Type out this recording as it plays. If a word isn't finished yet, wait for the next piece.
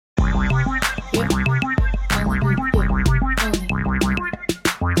Throwing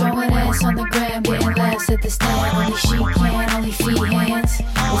ass on the ground, getting laughs at the stand. Only she can, only feet, hands.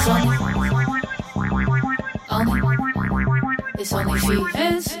 It's only feet,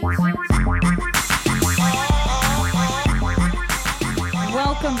 hands.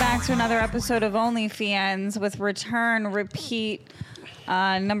 Welcome back to another episode of OnlyFans with return, repeat,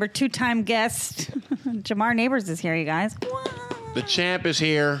 number 2-time guest. Jamar Neighbors is here, you guys. The champ is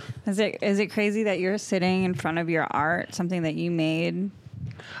here. Is it crazy that you're sitting in front of your art, something that you made?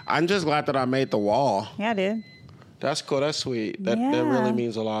 I'm just glad that I made the wall. Yeah, dude. That's cool. That's sweet. That really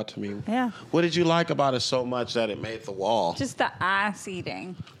means a lot to me. Yeah. What did you like about it so much that it made the wall? Just the ass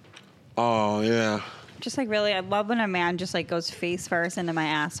eating. Oh, yeah. Just like really, I love when a man just like goes face first into my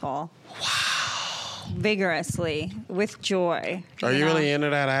asshole. Wow. Vigorously, with joy. Are you really into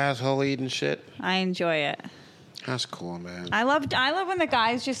that asshole eating shit? I enjoy it. That's cool, man. I love when the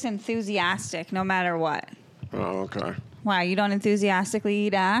guy's just enthusiastic, no matter what. Oh, okay. Wow, you don't enthusiastically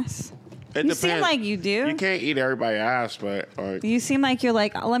eat ass? It You depends. seem like you do. You can't eat everybody's ass, but You seem like you're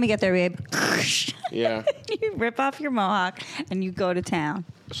like, oh, let me get there, babe. yeah. You rip off your mohawk and you go to town.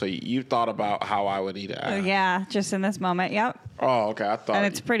 So you thought about how I would eat ass? Yeah, just in this moment. Yep. Oh, okay. I thought. And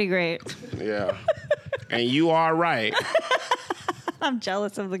it's pretty great. Yeah. And you are right. I'm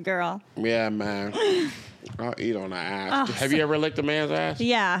jealous of the girl. Yeah, man. I'll eat on the ass. Oh, Have you ever licked a man's ass?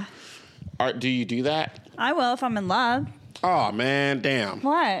 Yeah. Do you do that? I will if I'm in love. Oh, man, damn.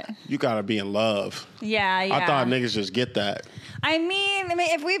 What? You gotta be in love. Yeah. I thought niggas just get that. I mean,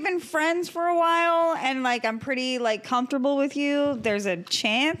 if we've been friends for a while and like I'm pretty like comfortable with you, there's a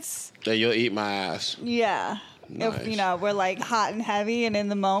chance That you'll eat my ass. Yeah. Nice. If, we're like hot and heavy and in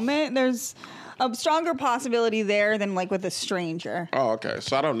the moment, there's a stronger possibility there than like with a stranger. Oh, okay.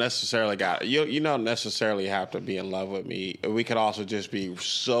 So I don't necessarily you don't necessarily have to be in love with me. We could also just be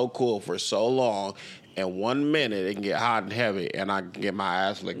so cool for so long. In 1 minute, it can get hot and heavy, and I can get my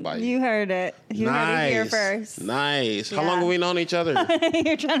ass licked by you. You heard it. You heard it here first. Nice. Yeah. How long have we known each other?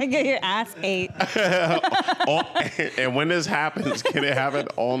 You're trying to get your ass ate. And when this happens, can it happen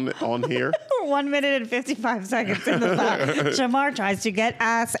on here? 1 minute and 55 seconds in the thought. Jamar tries to get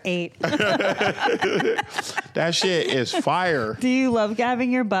ass ate. That shit is fire. Do you love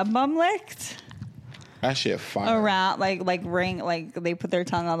having your bum licked? That shit fire. Around, like they put their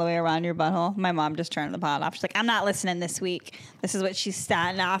tongue all the way around your butthole. My mom just turned the pot off. She's like, I'm not listening this week. This is what she's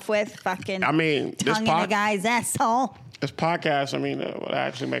starting off with. Fucking tongue in a guy's asshole. This podcast, would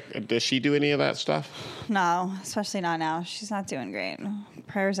actually does she do any of that stuff? No, especially not now. She's not doing great.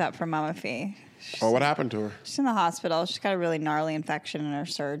 Prayers up for Mama Fee. What happened to her? She's in the hospital. She's got a really gnarly infection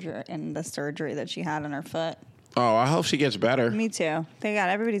in the surgery that she had on her foot. Oh, I hope she gets better. Me too.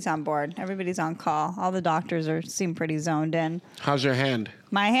 Everybody's on board. Everybody's on call. All the doctors seem pretty zoned in. How's your hand?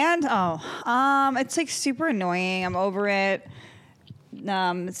 My hand? Oh, it's like super annoying. I'm over it.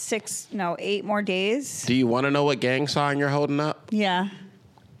 8 more days. Do you want to know what gang sign you're holding up? Yeah.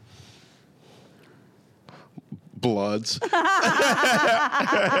 Bloods.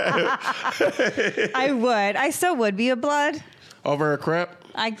 I would. I still would be a blood. Over a Crip?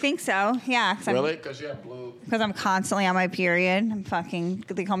 I think so. Yeah. Really? Because you have blue. Because I'm constantly on my period.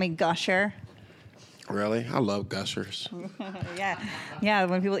 They call me Gusher. Really? I love gushers. Yeah. Yeah,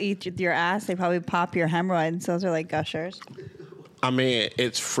 when people eat your ass, they probably pop your hemorrhoids. Those are like gushers.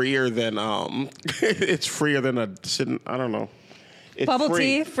 It's freer than I don't know. It's bubble free.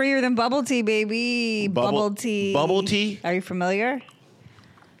 tea, freer than bubble tea, baby. Bubble tea. Bubble tea? Are you familiar?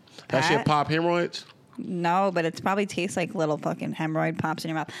 That shit pop hemorrhoids? No, but it probably tastes like little fucking hemorrhoid pops in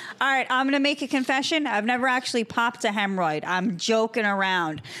your mouth. All right, I'm going to make a confession. I've never actually popped a hemorrhoid. I'm joking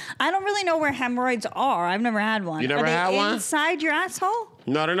around. I don't really know where hemorrhoids are. I've never had one. You never had one? Inside your asshole?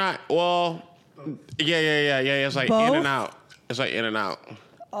 No, they're not. Well, yeah. It's like Both? in and out. It's like in and out.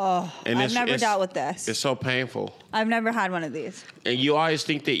 Oh, and I've never dealt with this. It's so painful. I've never had one of these. And you always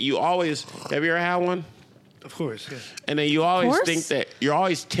think that have you ever had one? Of course, yeah. And then you always think that you're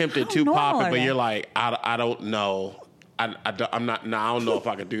always tempted to pop it, but you're like, I don't know. I don't know if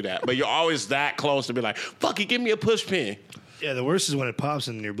I can do that. But you're always that close to be like, fuck it, give me a push pin. Yeah, the worst is when it pops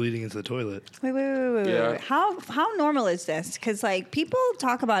and you're bleeding into the toilet. Wait. Yeah. How normal is this? Because like people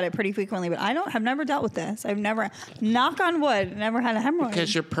talk about it pretty frequently, but have never dealt with this. I've never, knock on wood, never had a hemorrhoid.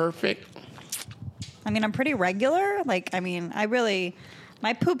 Because you're perfect. I'm pretty regular. My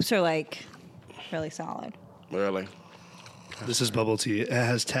poops are like really solid. Really? This is bubble tea. It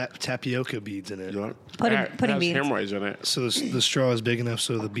has tapioca beads in it. Pudding beads. Hemorrhoids in it. So the straw is big enough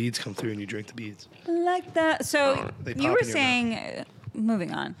so the beads come through and you drink the beads. Like that. So They you pop were in your saying,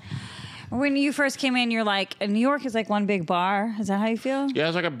 moving on. When you first came in, you're like, New York is like one big bar. Is that how you feel? Yeah,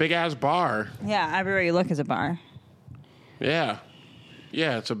 it's like a big ass bar. Yeah, everywhere you look is a bar. Yeah.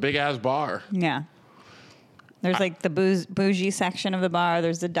 Yeah, it's a big ass bar. Yeah. There's like the bougie section of the bar.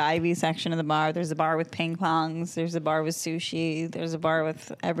 There's the divey section of the bar. There's a bar with ping pongs. There's a bar with sushi. There's a bar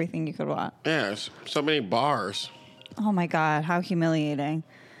with everything you could want. Yeah, there's so many bars. Oh my God, how humiliating.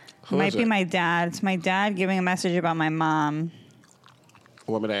 Who Might is be it? my dad. It's my dad giving a message about my mom.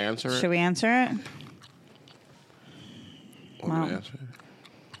 Want me to answer it? Should we answer it? Want me to answer it?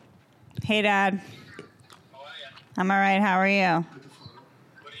 Hey, Dad. How are you? I'm all right. How are you? What are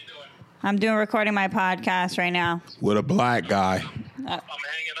you doing? I'm recording my podcast right now. With a black guy. I'm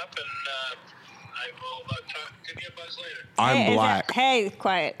hanging up, and I will give you a buzz later. I'm Hey, black. Hey,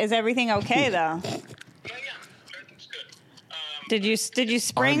 quiet. Is everything okay though? Yeah, everything's good. Did you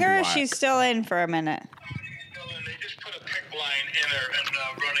spring I'm her? Or is black. she still in for a minute? And they just put a PIC line in her and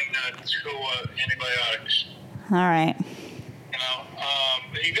running two antibiotics. All right. You know,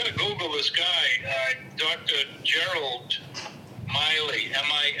 you got to Google this guy, Dr. Gerald Miley,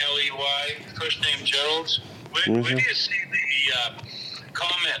 Miley, first name Gerald. Where do you see the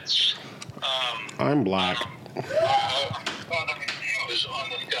comments? I'm black. On the reviews on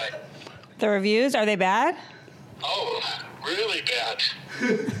this guy. The reviews, are they bad? Oh, really bad.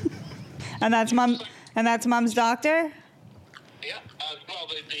 And that's mom's doctor? Yeah, well,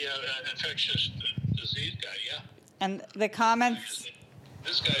 the infectious disease guy, yeah. And the comments.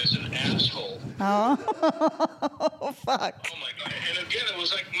 This guy is an asshole. Oh, fuck. Oh, my God. And again, it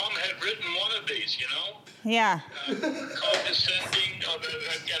was like Mom had written one of these, you know? Yeah. Condescending.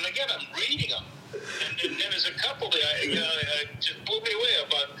 And again, I'm reading them. And then there's a couple that just blew me away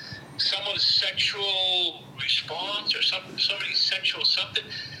about someone's sexual response or somebody's sexual something.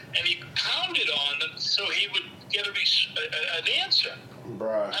 And he pounded on them so he would get an answer.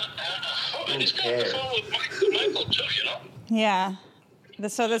 Bruh. And he's got on the phone with Michael, too, you know? Yeah.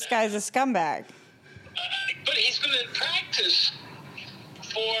 So this guy's a scumbag. But he's been in practice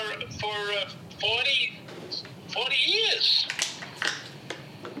for 40 years.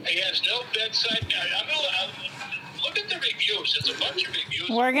 He has no bedside. Look at the reviews. There's a bunch of reviews.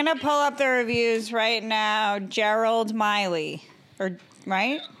 We're going to pull up the reviews right now. Gerald Miley.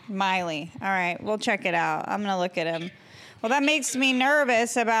 Right? Miley. All right. We'll check it out. I'm going to look at him. Well, that makes me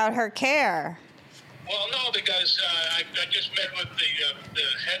nervous about her care. Well, no, because I just met with the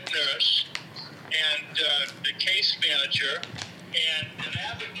head nurse and the case manager, and an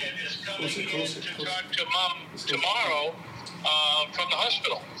advocate is coming in to talk to Mom tomorrow from the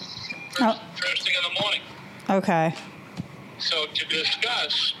hospital. First thing in the morning. Okay. So to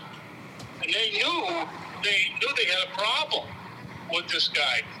discuss, and they knew they had a problem with this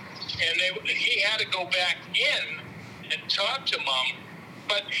guy, and he had to go back in and talk to Mom.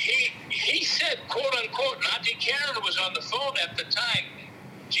 But he said, quote unquote, Auntie Karen was on the phone at the time.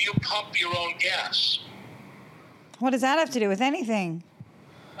 Do you pump your own gas? What does that have to do with anything?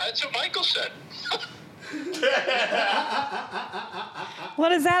 That's what Michael said. What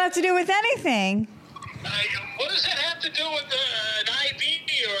does that have to do with anything? What does that have to do with an IV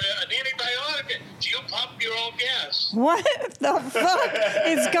or an antibiotic? Do you pump your own gas? What the fuck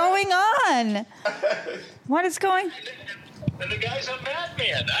is going on? What is going? And the guy's a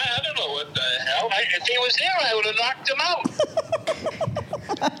madman. I don't know what the hell. If he was there, I would have knocked him out.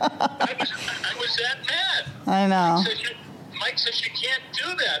 I was that mad. I know. Mike says you can't do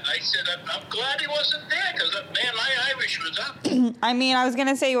that. And I said, I'm glad he wasn't there because, man, my Irish was up. I mean, I was going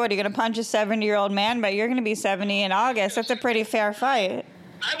to say, what, are you going to punch a 70-year-old man? But you're going to be 70 in August. That's a pretty fair fight.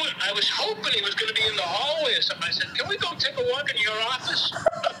 I was hoping he was going to be in the hallway or something. I said, can we go take a walk in your office?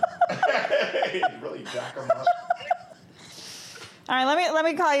 You really jack him up. All right, let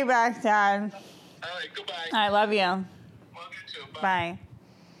me call you back, Dad. All right, goodbye. I love you. Love you too. Bye. Bye.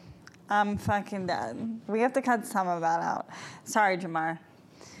 I'm fucking dead. We have to cut some of that out. Sorry, Jamar.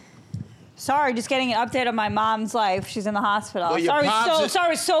 Sorry, just getting an update on my mom's life. She's in the hospital. Well, your pops is-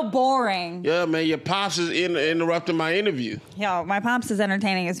 sorry, so boring. Yeah, man, your pops is interrupting my interview. Yo, my pops is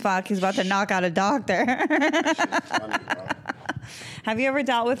entertaining as fuck. He's about to knock out a doctor. Funny, bro. Have you ever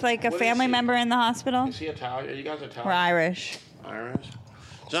dealt with like a What is family he? member in the hospital? Is he Italian? Are you guys Italian? We're Irish. Irish?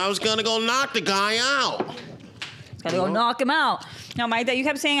 So I was gonna go knock the guy out. Gotta go knock him out. No, my dad, you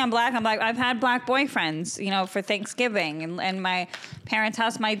kept saying I'm black. I'm like, I've had black boyfriends, you know, for Thanksgiving. And my parents'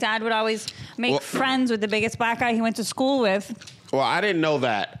 house, my dad would always make friends with the biggest black guy he went to school with. Well, I didn't know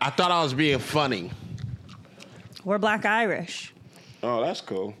that. I thought I was being funny. We're black Irish. Oh, that's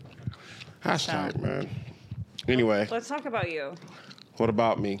cool. That's tight, man. Anyway, Let's talk about you. what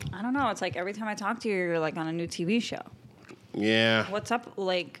about me? I don't know. It's like every time I talk to you, you're like on a new TV show. Yeah. What's up?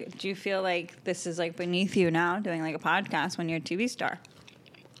 Like, do you feel like this is like beneath you now, doing like a podcast when you're a TV star?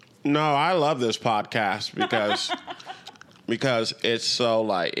 No, I love this podcast because because it's so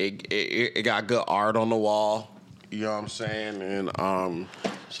like it got good art on the wall. You know what I'm saying? And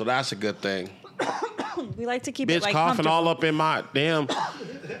so that's a good thing. We like to keep Bitch it like coughing all up in my damn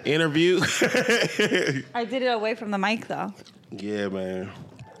interview. I did it away from the mic though. Yeah, man.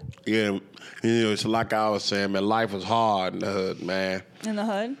 Yeah, you know, it's like I was saying, man, life was hard in the hood, man. In the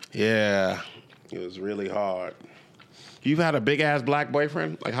hood? Yeah, it was really hard. You've had a big-ass black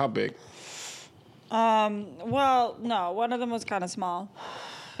boyfriend? Like, how big? Well, no. One of them was kind of small.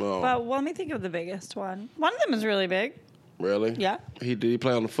 Oh, But let me think of the biggest one. One of them is really big. really? Yeah. Did he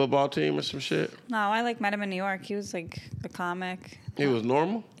play on the football team or some shit? No, I like met him in New York. He was like a comic. He was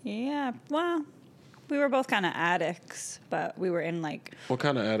normal? Yeah. Well, we were both kind of addicts, but we were in like. What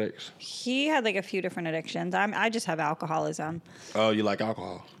kind of addicts? He had like a few different addictions. I just have alcoholism. Oh, you like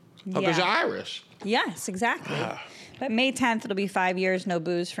alcohol? Oh, because Yeah. you're Irish. Yes, exactly. Ah. But May 10th, it'll be 5 years, no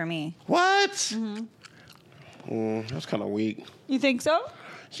booze for me. What? Mm-hmm. That's kind of weak. You think so?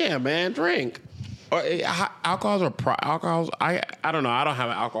 Yeah, man, drink. Alcohol's alcohol's. I don't know. I don't have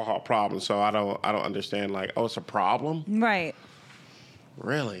an alcohol problem, so I don't understand. Like, oh, it's a problem. Right.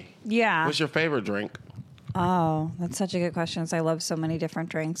 Really? Yeah. What's your favorite drink? Oh, that's such a good question. I love so many different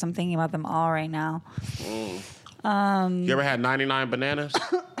drinks. I'm thinking about them all right now. You ever had 99 bananas?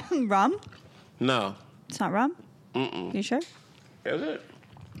 Rum? No. It's not rum? You sure? Is it?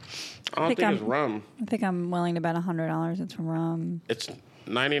 I don't think it's rum. I think I'm willing to bet $100 it's rum. It's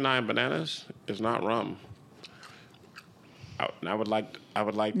 99 bananas. It's not rum. I would like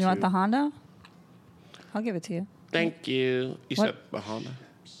to. You want the Honda? I'll give it to you. Thank you. You What? said the Honda?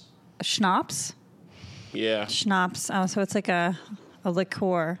 Schnapps? Yeah. Schnapps. Oh, so it's like a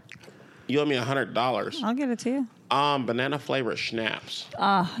liqueur. You owe me $100. I'll give it to you. Banana flavored schnapps.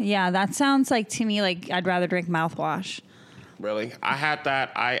 Yeah, that sounds like to me like I'd rather drink mouthwash. Really? I had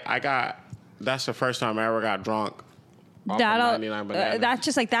that. That's the first time I ever got drunk. Off of 99 bananas. That's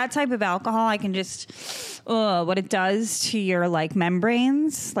just like that type of alcohol. I can just, what it does to your like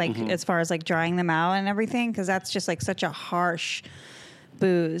membranes, like as far as like drying them out and everything, because that's just like such a harsh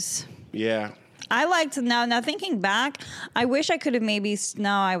booze. Yeah. I liked now thinking back, I wish I could have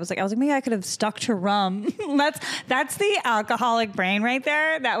I was like maybe I could have stuck to rum. that's the alcoholic brain right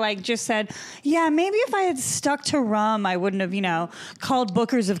there that like just said, yeah, maybe if I had stuck to rum, I wouldn't have, called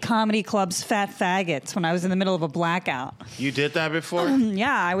bookers of comedy clubs fat faggots when I was in the middle of a blackout. You did that before?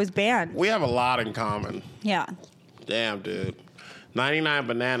 Yeah, I was banned. We have a lot in common. Yeah. Damn, dude. 99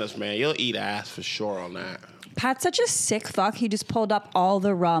 bananas, man. You'll eat ass for sure on that. Pat's such a sick fuck. He just pulled up all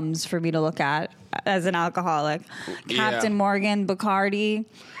the rums for me to look at as an alcoholic. Yeah. Captain Morgan, Bacardi.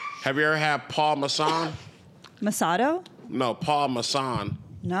 Have you ever had Paul Masson? Masato? No, Paul Masson.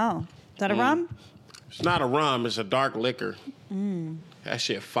 No. Is that a rum? It's not a rum. It's a dark liquor. That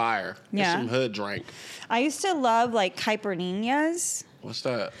shit fire. Yeah. It's some hood drink. I used to love like caipirinhas. What's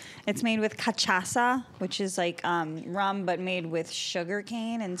that? It's made with cachaça, which is like rum but made with sugar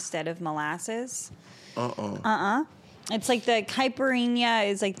cane instead of molasses. It's like the caipirinha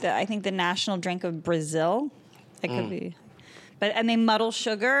is like I think the national drink of Brazil. It could be. And they muddle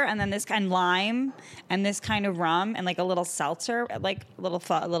sugar and then this kind of lime and this kind of rum and like a little seltzer, like a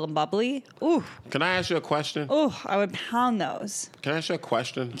little bubbly. Ooh, Can I ask you a question? I would pound those. Can I ask you a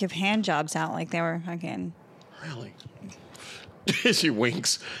question? Give hand jobs out like they were fucking. Really? She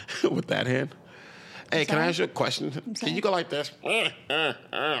winks with that hand. Hey, can I ask you a question? Can you go like this?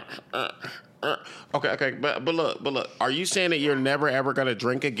 Okay, but look. Are you saying that you're never ever gonna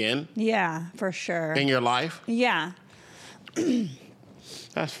drink again Yeah, for sure. in your life? Yeah.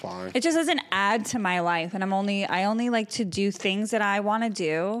 That's fine. It just doesn't add to my life, and I only like to do things that I want to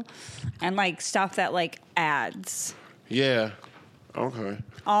do, and like stuff that like adds. Yeah. Okay.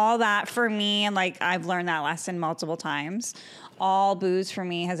 All that for me, and like I've learned that lesson multiple times. All booze for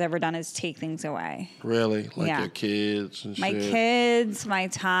me has ever done is take things away. Really? Like Yeah. your kids and My shit? kids, my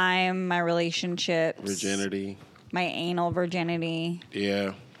time, my relationships, Virginity. my anal virginity,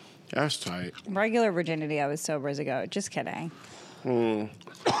 Yeah. That's tight. regular virginity. I was sober as a goat. Just kidding. I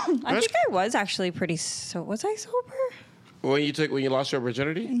That's- think I was actually pretty. Was I sober? When you lost your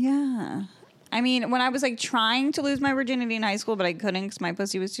virginity? Yeah. I mean, when I was like trying to lose my virginity in high school, but I couldn't because my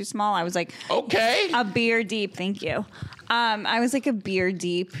pussy was too small. I was like, Okay. a beer deep. Thank you. I was like a beer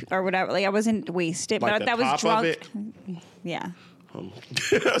deep or whatever. Like I wasn't wasted, Like but the that was top of drunk. it? Yeah.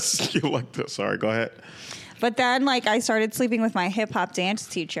 You like that? Sorry, go ahead. But then like I started sleeping with my hip hop dance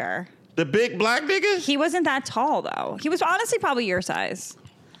teacher. The big black nigga? He wasn't that tall though. He was honestly probably your size.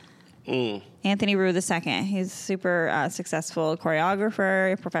 Anthony Rue II. He's super successful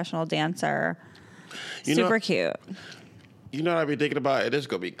choreographer, professional dancer. Super cute. You know what I've been thinking about? It is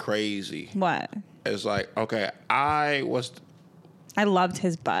going to be crazy. What? It's like, okay, I loved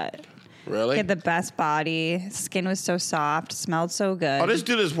his butt. Really? He had the best body. His skin was so soft. Smelled so good. Oh, this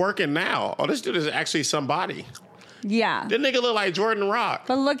dude is working now. Oh, this dude is actually somebody. Yeah. That nigga look like Jordan Rock.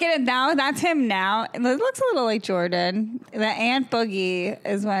 But look at it now. That's him now. It looks a little like Jordan. The Ant Boogie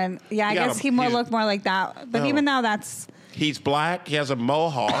is when... Yeah, I guess he looked more like that. But even now, that's... He's black. He has a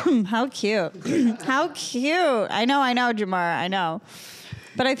mohawk. How cute. How cute. I know, Jamar. I know.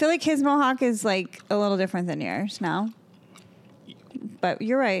 But I feel like his mohawk is like a little different than yours now. But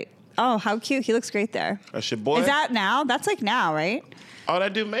you're right. Oh, how cute. He looks great there. That's your boy? Is that now? That's like now, right? Oh,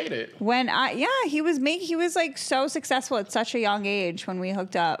 that dude made it. He was like so successful at such a young age when we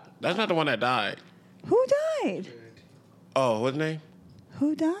hooked up. That's not the one that died. Who died? Oh, what's his name?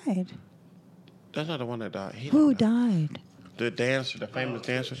 Who died? That's not the one that died. Who died? The dancer, the famous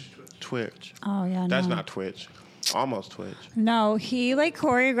dancer? Twitch. Oh, yeah, That's not Twitch. Almost Twitch. No, he like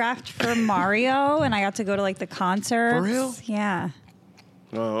choreographed for Mario, and I got to go to like the concerts. For real? Yeah.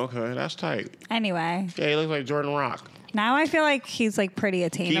 Oh, okay. That's tight. Anyway. Yeah, he looks like Jordan Rock. Now I feel like he's like pretty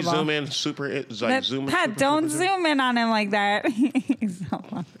attainable. Can you zoom in super? Zoom in. Pat, don't zoom in on him like that. He's so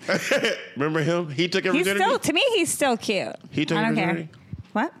fun. Remember him? He took your virginity? He's still cute. He took I your don't virginity? care.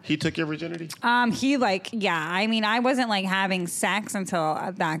 What? He took your virginity? I mean, I wasn't like having sex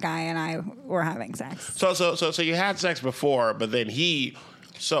until that guy and I were having sex. So you had sex before, but then he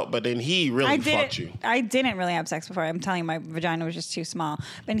really fucked you. I didn't really have sex before. I'm telling you, my vagina was just too small.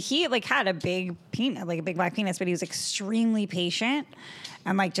 And he like had a big penis, like a big black penis, but he was extremely patient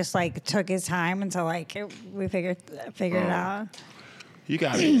and like just like took his time until like we figured it out. You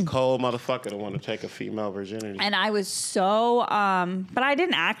gotta be a cold motherfucker to want to take a female virginity. And I was so, but I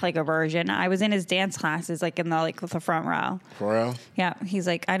didn't act like a virgin. I was in his dance classes, like in the front row. For real? Yeah. He's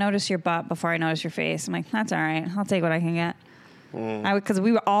like, I noticed your butt before I noticed your face. I'm like, that's all right. I'll take what I can get. Because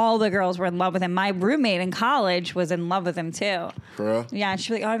all the girls were in love with him. My roommate in college was in love with him too. For real? Yeah. And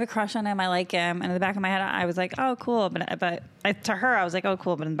she was like, oh, I have a crush on him. I like him. And in the back of my head, I was like, oh, cool. But to her, I was like, oh,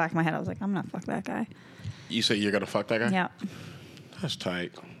 cool. But in the back of my head, I was like, I'm gonna fuck that guy. You said you're gonna fuck that guy? Yeah. That's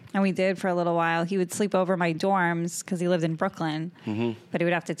tight. And we did for a little while. He would sleep over my dorms because he lived in Brooklyn. Mm-hmm. But he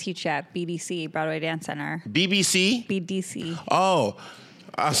would have to teach at BDC, Broadway Dance Center. BBC? BDC. Oh,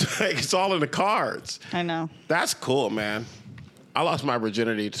 I was like, it's all in the cards. I know. That's cool, man. I lost my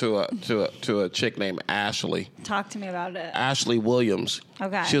virginity to a chick named Ashley. Talk to me about it. Ashley Williams.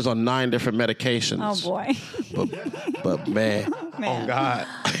 Okay. She was on 9 different medications. Oh boy. But man, oh God.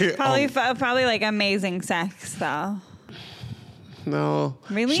 Probably like amazing sex though. No.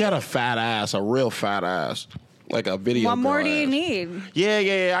 Really? She had a fat ass, a real fat ass. Like a video What more girl do you ass. need?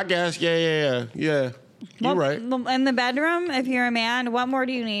 Yeah, I guess. Yeah. You're right. In the bedroom, if you're a man, what more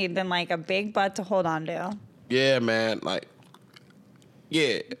do you need than like a big butt to hold on to? Yeah, man. Like,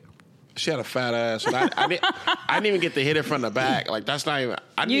 yeah. She had a fat ass. And I didn't even get to hit it from the back. Like, that's not even...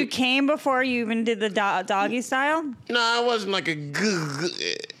 You came before you even did the doggy style? No, it wasn't like a...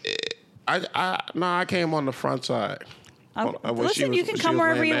 I came on the front side. Listen, you can come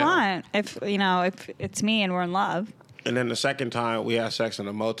wherever you want. If it's me and we're in love. And then the second time we had sex in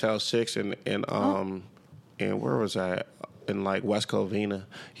a Motel 6 and where was that? In like West Covina.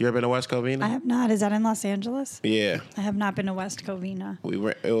 You ever been to West Covina? I have not. Is that in Los Angeles? Yeah. I have not been to West Covina.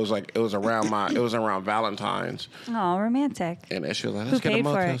 It was around Valentine's. Oh, romantic. And then she was like, let's get a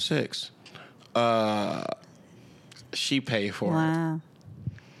Motel 6. She paid for it.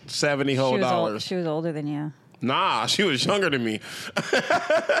 $70 whole dollars. She was older than you. Nah, she was younger than me.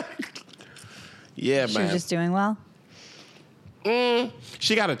 Yeah, man. She was just doing well?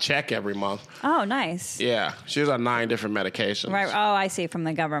 She got a check every month. Oh, nice. Yeah. She was on 9 different medications. Right. Oh, I see. From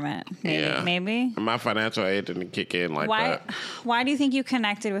the government. Maybe. And my financial aid didn't kick in like that. Why do you think you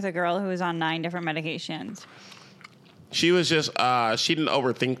connected with a girl who was on 9 different medications? She was just, she didn't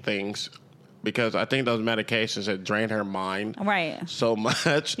overthink things. Because I think those medications had drained her mind so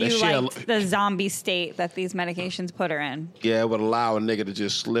much. You liked the zombie state that these medications put her in. Yeah, it would allow a nigga to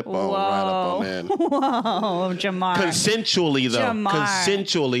just slip on right up on in. Whoa, Jamar. Consensually,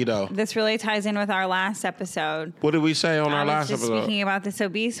 though. This really ties in with our last episode. What did we say on our last episode? Speaking about this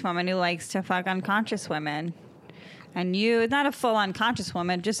obese woman who likes to fuck unconscious women. And you, not a full unconscious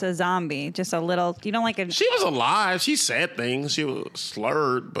woman, just a zombie, just a little. You don't like a. She was alive. She said things. She was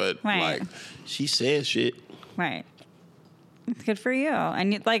slurred, but like she said shit. Right. Good for you.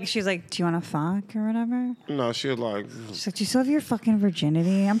 And she's like, do you want to fuck or whatever? No, she was like, She's like, do you still have your fucking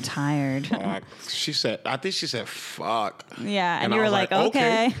virginity? I'm tired. she said, I think she said, fuck. Yeah, and I you were was like,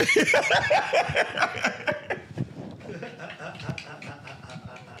 okay.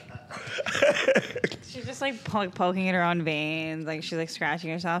 She's just like poking at her own veins. Like she's like scratching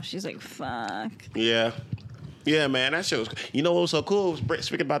herself. She's like, fuck. Yeah. Yeah, man, that shit was. You know what was so cool?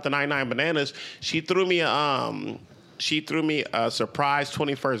 Speaking about the 99 Bananas, she threw me a surprise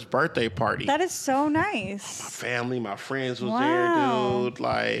 21st birthday party. That is so nice. My family, my friends was Wow. there, dude.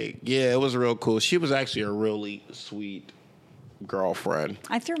 Like, yeah, it was real cool. She was actually a really sweet girlfriend.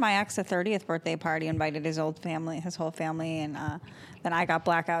 I threw my ex a 30th birthday party, invited his whole family, and then I got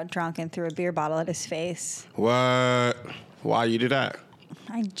blackout drunk and threw a beer bottle at his face. What? Why you do that?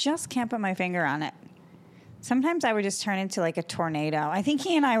 I just can't put my finger on it. Sometimes I would just turn into like a tornado. I think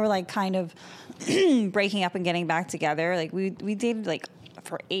he and I were like kind of breaking up and getting back together. Like we dated like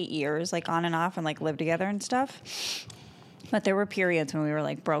for 8 years, like on and off, and like lived together and stuff. But there were periods when we were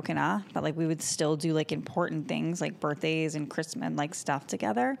like broken up, but like we would still do like important things like birthdays and Christmas and like stuff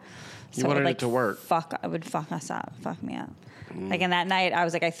together. You wanted it would, like, it to work. It would fuck us up, fuck me up. Like, and that night, I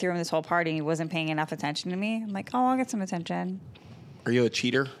was like, I threw him this whole party and he wasn't paying enough attention to me. I'm like, oh, I'll get some attention. Are you a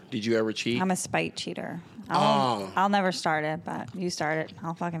cheater? Did you ever cheat? I'm a spite cheater. I'll never start it, but you start it.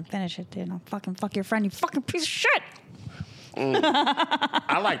 I'll fucking finish it, dude. I'll fucking fuck your friend, you fucking piece of shit.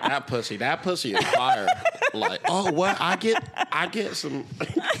 I like that pussy. That pussy is fire. Like, oh, what? I get some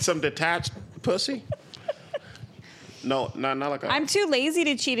detached pussy. No, not like a. I'm too lazy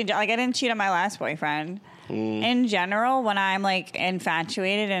to cheat. Like, I didn't cheat on my last boyfriend. In general, when I'm like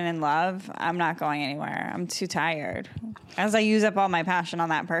infatuated and in love, I'm not going anywhere. I'm too tired. As I use up all my passion on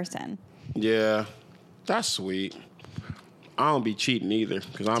that person. Yeah, that's sweet. I don't be cheating either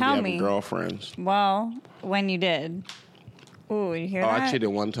because I don't be having girlfriends. Well, when you did. Ooh, you hear that? I cheated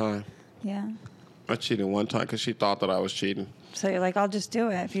one time. Yeah. I cheated one time because she thought that I was cheating. So you're like, I'll just do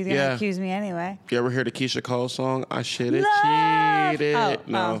it if you're going to accuse me anyway. You ever hear the Keisha Cole song? I should have cheated. Oh,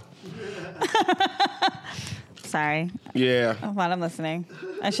 no. Sorry. Yeah. I'm glad I'm listening.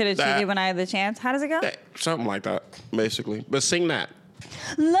 I should have cheated when I had the chance. How does it go? Something like that, basically. But sing that.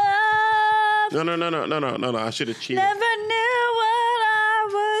 Love. No. I should have cheated. Never knew what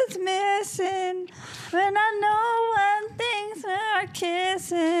I was missing. When I know when things were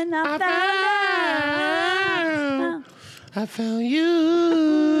kissing, I found you.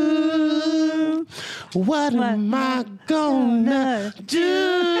 What am I gonna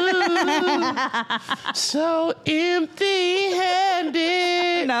do? So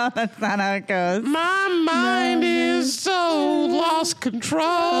empty-handed. No, that's not how it goes. My mind is so lost control.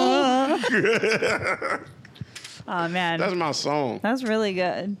 Oh, man. That's my song. That's really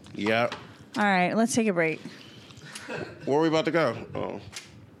good. Yep. All right, let's take a break. Where are we about to go? Oh,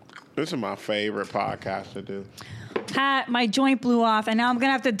 this is my favorite podcast to do. Pat, my joint blew off, and now I'm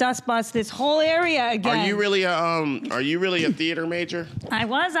gonna have to dust bust this whole area again. Are you really a theater major? I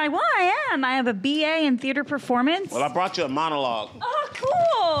am. I have a BA in theater performance. Well, I brought you a monologue. Oh,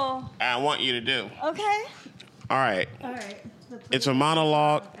 cool. I want you to do. Okay. All right. All right. It's a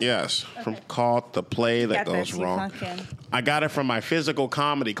monologue, yes, from called The Play That Goes Wrong. I got it from my physical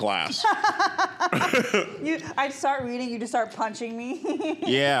comedy class. I start reading, you just start punching me.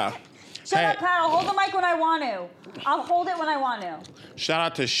 Yeah. Shut up, Pat. I'll hold the mic when I want to. I'll hold it when I want to. Shout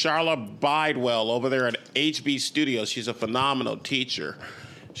out to Charlotte Bidewell over there at HB Studios. She's a phenomenal teacher.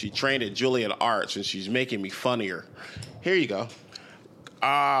 She trained at Juilliard Arts, and she's making me funnier. Here you go.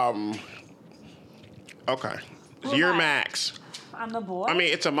 Okay. You're Max. I'm the boy. I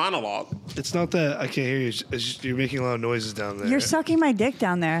mean, it's a monologue. It's not that I can't hear you. It's just, you're making a lot of noises down there. You're sucking my dick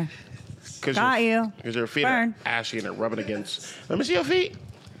down there. Got you. Because your feet Burn. are ashy and they're rubbing against. Let me see your feet.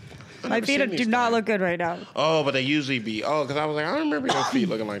 My feet do not look good right now. Oh, but they usually be. Oh, because I was like, I don't remember your feet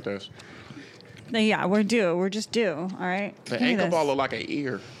looking like this. Yeah, we're due. We're just due. All right. The ankle ball look like an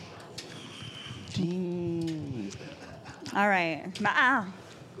ear. All right.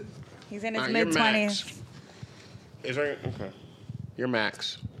 He's in his mid-20s. Is there? Okay. You're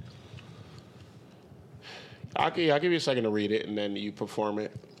Max. I'll give you a second to read it, and then you perform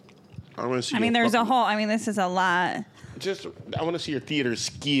it. I want to see. There's a whole. This is a lot. I want to see your theater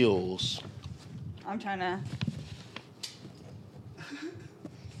skills. I'm trying to.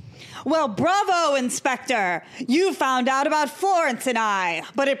 Well, bravo, Inspector. You found out about Florence and I,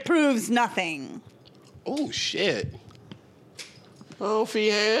 but it proves nothing. Oh, shit. Oh,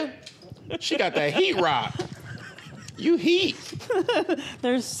 Feehan. She got that heat rock. You heat.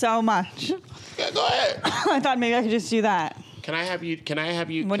 There's so much. Yeah, go ahead. I thought maybe I could just do that. Can I have you?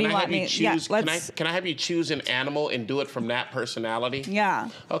 What do you want have you me? choose? Yeah, can I have you choose an animal and do it from that personality? Yeah.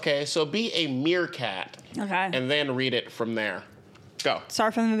 Okay, so be a meerkat. Okay. And then read it from there. Go.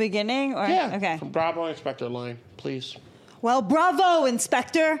 Start from the beginning, or Yeah. okay. From Bravo Inspector line, please. Well, bravo,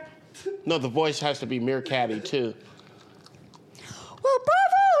 Inspector. No, the voice has to be meerkatty too. Well,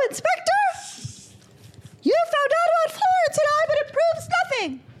 bravo, Inspector. You found out about Florence and I, but it proves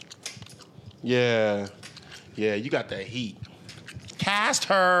nothing. Yeah. Yeah, you got that heat. Cast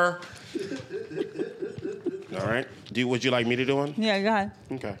her. All right. Would you like me to do one? Yeah, go ahead.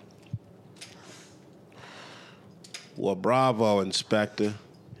 Okay. Well, bravo, Inspector.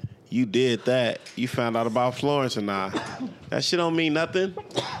 You did that. You found out about Florence and I. That shit don't mean nothing.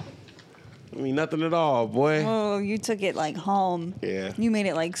 Don't mean nothing at all, boy. Oh, you took it like home. Yeah. You made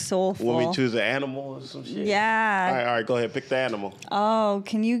it like soulful. Want me to choose an animal or some shit? Yeah. All right, go ahead. Pick the animal. Oh,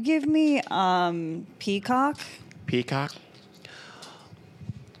 can you give me peacock? Peacock?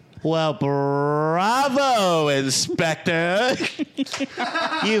 Well, bravo, Inspector.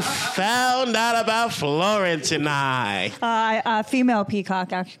 You found out about Florence and I. Female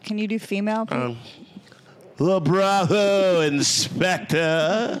peacock. Actually, can you do female? Well, bravo,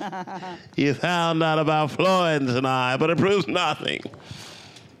 Inspector. You found out about Florence and I, but it proves nothing.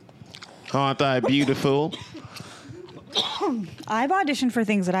 Aren't I beautiful? I've auditioned for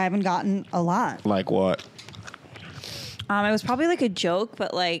things that I haven't gotten a lot. Like what? It was probably like a joke,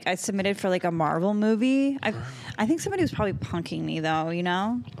 but like I submitted for like a Marvel movie. I think somebody was probably punking me though, you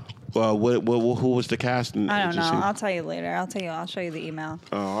know? Well, who was the casting I don't know. agency? I'll tell you later. I'll show you the email.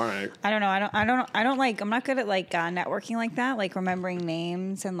 Oh, all right. I don't know. I don't like, I'm not good at like networking like that, like remembering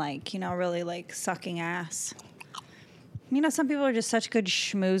names and like, you know, really like sucking ass. You know, some people are just such good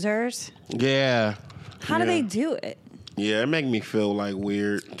schmoozers. Yeah. How do they do it? Yeah, it make me feel like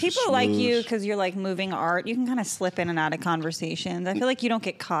weird. People like you because you're like moving art. You can kind of slip in and out of conversations. I feel like you don't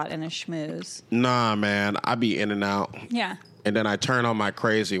get caught in a schmooze. Nah, man. I be in and out. Yeah. And then I turn on my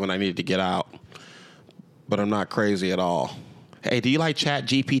crazy when I need to get out. But I'm not crazy at all. Hey, do you like Chat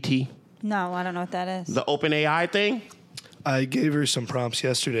GPT? No, I don't know what that is. The open AI thing? I gave her some prompts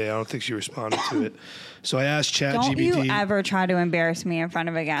yesterday. I don't think she responded to it. So I asked Don't ChatGPT. you ever try to embarrass me in front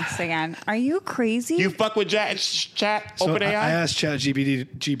of a guest again. Are you crazy? You fuck with Chat So open I AI? asked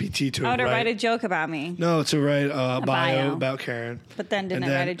ChatGPT to write a joke about me. No, to write a bio bio. about Karen. But then didn't And it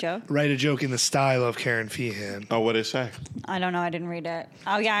then write a joke? Write a joke in the style of Karen Feehan. Oh, what did it say? I don't know. I didn't read it.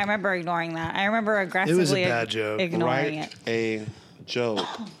 Oh, yeah. I remember ignoring that. I remember aggressively bad joke. ignoring Write it. a joke.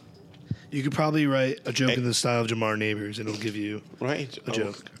 You could probably write a joke in the style of Jamar Neighbors, and it'll give you Right? a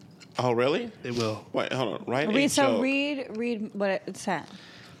joke. Oh, really? It will. Wait, hold on. Write a So joke. read what it said.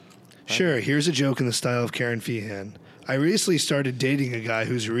 Sure, here's a joke in the style of Karen Feehan. I recently started dating a guy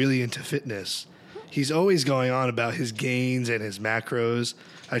who's really into fitness. He's always going on about his gains and his macros.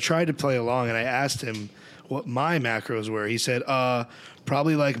 I tried to play along, and I asked him what my macros were. He said,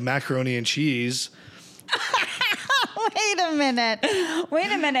 probably like macaroni and cheese. Wait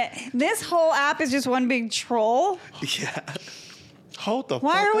a minute. This whole app is just one big troll? Yeah. Hold the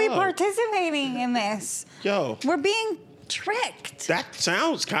Why fuck are we up. participating in this? Yo, We're being tricked. that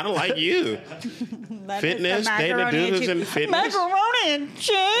sounds kind of like you. That Fitness, is the dating macaroni and dudes cheese. in fitness. Macaroni and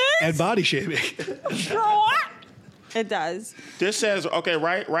cheese? And body shaming. It does. This says, okay,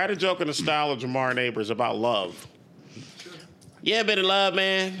 write a joke in the style of Jamar Neighbors about love. Yeah, been in love,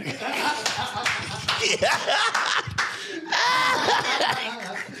 man.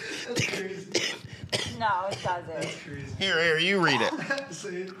 No, it doesn't. Here, you read it.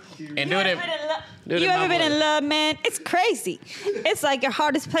 And do it in. You ever been in love, man? It's crazy. It's like your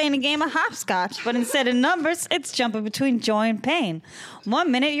heart is playing a game of hopscotch, but instead of numbers, it's jumping between joy and pain.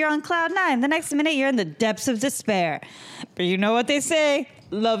 1 minute you're on cloud 9, the next minute you're in the depths of despair. But you know what they say?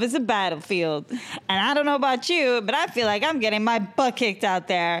 Love is a battlefield. And I don't know about you, but I feel like I'm getting my butt kicked out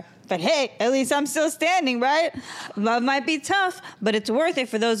there. But hey, at least I'm still standing, right? Love might be tough, but it's worth it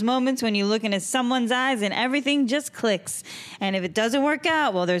for those moments when you look into someone's eyes and everything just clicks. And if it doesn't work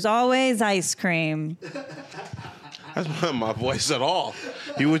out, well, there's always ice cream. That's not my voice at all.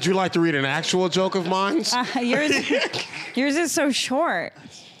 Would you like to read an actual joke of mine? Yours is so short.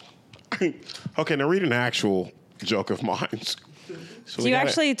 Okay, now read an actual joke of mine. So Do you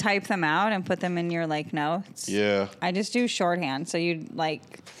actually type them out and put them in your like notes? Yeah. I just do shorthand, so you like.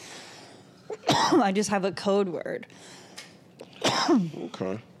 I just have a code word.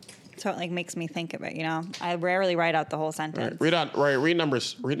 Okay. So it like makes me think of it, you know? I rarely write out the whole sentence. Read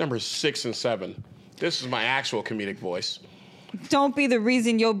numbers 6 and 7. This is my actual comedic voice. Don't be the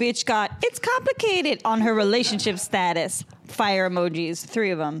reason your bitch got it's complicated on her relationship status. Fire emojis,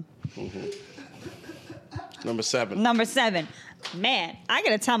 3 of them. Mm-hmm. Number 7. Number 7. Man, I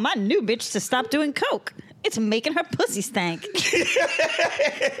gotta tell my new bitch to stop doing coke. It's making her pussy stank.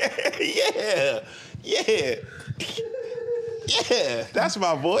 Yeah. Yeah. That's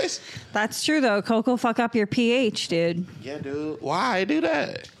my voice. That's true, though. Coke will fuck up your pH, dude. Yeah, dude. Why do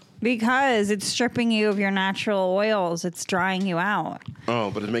that? Because it's stripping you of your natural oils. It's drying you out. Oh,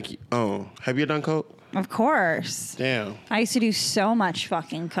 but it make you... Oh, have you done coke? Of course. Damn. I used to do so much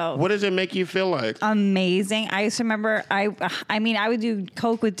fucking coke. What does it make you feel like? Amazing. I used to remember, I would do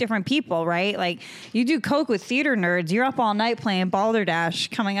coke with different people, right? Like, you do coke with theater nerds. You're up all night playing Balderdash,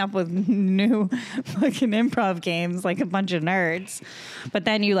 coming up with new fucking improv games, like a bunch of nerds. But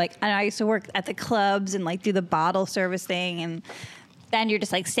then you and I used to work at the clubs and like do the bottle service thing, and then you're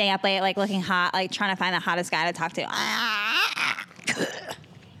just like staying up late, like looking hot, like trying to find the hottest guy to talk to.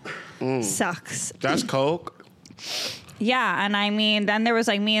 Sucks. That's coke? Yeah, and I mean, then there was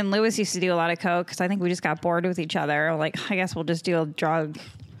like me and Lewis used to do a lot of coke because I think we just got bored with each other. Like, I guess we'll just do a drug.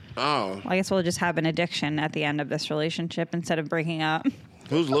 Oh. I guess we'll just have an addiction at the end of this relationship instead of breaking up.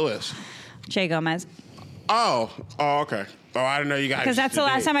 Who's Lewis? Jay Gomez. Oh, okay. Oh, I didn't know you guys. Because that's the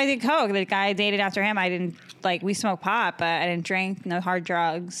last time I did coke. The guy I dated after him, I didn't, like, we smoked pot, but I didn't drink, no hard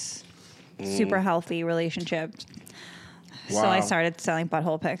drugs. Super healthy relationship. So I started selling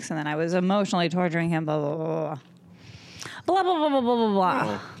butthole pics, and then I was emotionally torturing him, blah, blah, blah, blah. Blah, blah, blah, blah, blah, blah,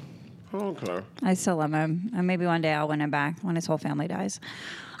 blah. Oh. Okay. I still love him. And maybe one day I'll win him back when his whole family dies.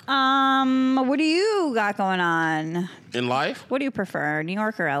 What do you got going on? In life? What do you prefer, New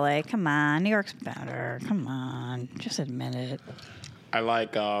York or LA? Come on, New York's better. Come on, just admit it. I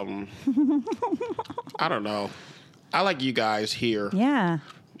like, I don't know. I like you guys here. Yeah.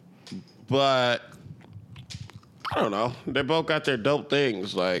 But I don't know. They both got their dope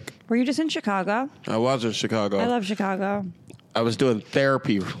things. Like, Were you just in Chicago? I was in Chicago. I love Chicago. I was doing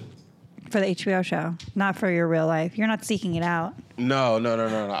therapy. For the HBO show, not for your real life. You're not seeking it out. No.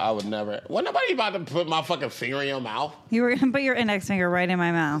 I would never. Wasn't nobody about to put my fucking finger in your mouth? You were, put your index finger right in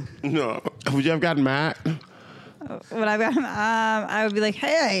my mouth. No. Would you have gotten mad? When I got, I would be like,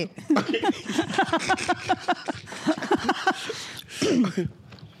 hey.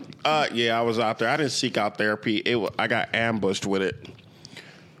 Yeah, I was out there. I didn't seek out therapy. I got ambushed with it.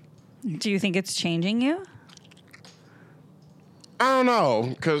 Do you think it's changing you? I don't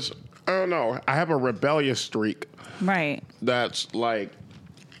know, because I don't know. I have a rebellious streak. Right. That's like,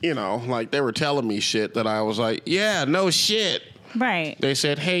 like they were telling me shit that I was like, yeah, no shit. Right. They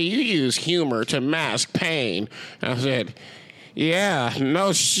said, hey, you use humor to mask pain. And I said, yeah,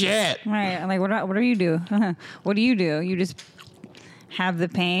 no shit. Right. I'm like, what do you do? What do? You just have the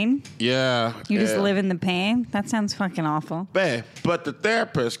pain? Yeah. You just live in the pain? That sounds fucking awful. But the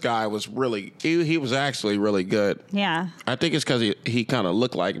therapist guy was really, he was actually really good. Yeah. I think it's because he kind of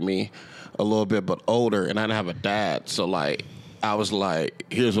looked like me a little bit, but older, and I didn't have a dad. So, like, I was like,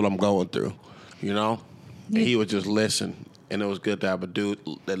 here's what I'm going through, And he would just listen. And it was good to have a dude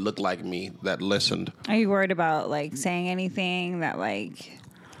that looked like me that listened. Are you worried about, like, saying anything that, like,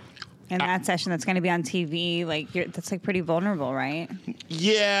 in that session that's going to be on TV, like, that's, like, pretty vulnerable, right?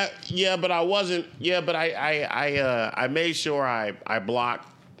 Yeah, but I wasn't. Yeah, but I made sure I blocked.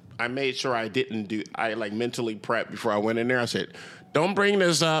 I made sure I didn't do. I, like, mentally prepped before I went in there. I said, don't bring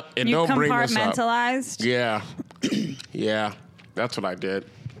this up and You don't bring this up. compartmentalized? Yeah. Yeah, that's what I did.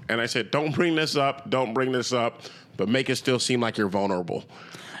 And I said, don't bring this up, but make it still seem like you're vulnerable.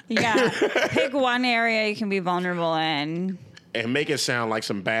 Yeah. Pick one area you can be vulnerable in. And make it sound like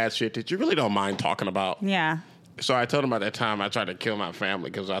some bad shit that you really don't mind talking about. Yeah. So I told him at that time I tried to kill my family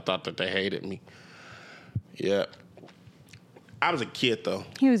because I thought that they hated me. Yeah. I was a kid, though.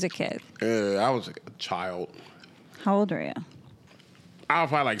 He was a kid. Yeah, I was a child. How old were you? I was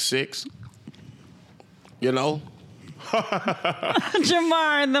probably like 6. Jamar,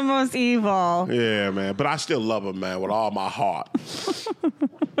 the most evil. Yeah, man. But I still love him, man, with all my heart.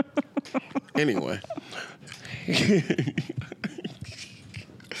 Anyway.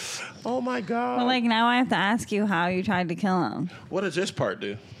 Oh, my God. Well, like, now I have to ask you how you tried to kill him. What does this part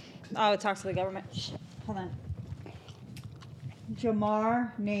do? Oh, it talks to the government. Shh. Hold on.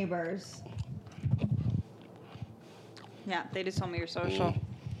 Jamar Neighbors. Yeah, they just told me your social.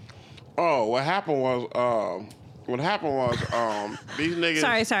 Oh, what happened was these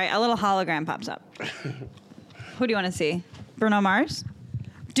niggas. Sorry. A little hologram pops up. Who do you want to see? Bruno Mars?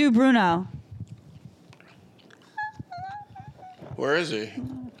 Do Bruno. Where is he?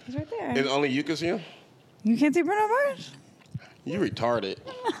 He's right there. And only you can see him? You can't see Bruno Mars? You retarded.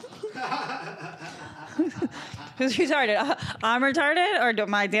 Who's retarded? I'm retarded, or do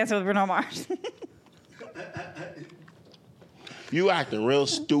my dance with Bruno Mars? You acting real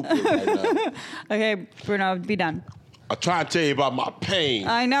stupid right now. Okay, Bruno, be done. I'm trying to tell you about my pain.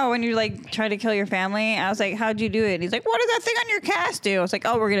 I know when you like try to kill your family. I was like, "How'd you do it?" And he's like, "What does that thing on your cast do?" I was like,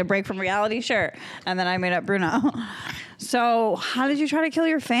 "Oh, we're gonna break from reality, sure." And then I made up Bruno. So, how did you try to kill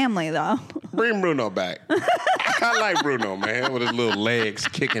your family, though? Bring Bruno back. I like Bruno, man, with his little legs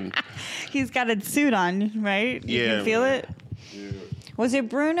kicking. He's got a suit on, right? You Yeah, can feel man. it. Yeah. Was it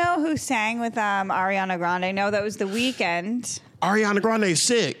Bruno who sang with Ariana Grande? No, that was The Weeknd. Ariana Grande's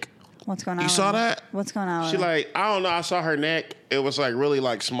sick. What's going on? You with saw her? that? What's going on? She with her? like, I don't know. I saw her neck. It was like really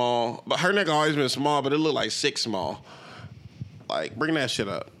like small, but her neck always been small, but it looked like sick small. Like, bring that shit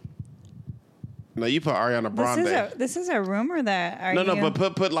up. No, you put Ariana Grande. This is a rumor that No,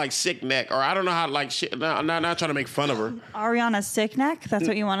 but put like sick neck, or I don't know how like shit. No, I'm not trying to make fun of her, Ariana sick neck. That's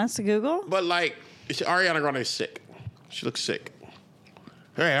what you want us to Google? but like Ariana Grande's sick. She looks sick.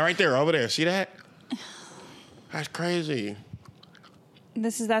 Hey, right there, over there. See that? That's crazy.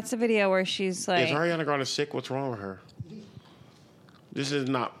 That's the video where she's like, Is Ariana Grande sick? What's wrong with her? This is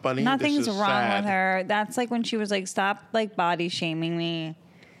not funny. nothing's This is wrong sad. with her. That's like when she was like, stop like body shaming me.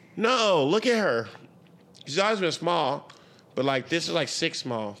 No, look at her. She's always been small, but like this is like sick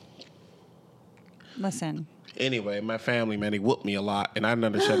small. Listen, Anyway, my family, man, they whooped me a lot, and I didn't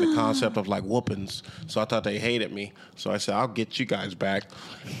understand the concept of like whoopings, so I thought they hated me. So I said, I'll get you guys back.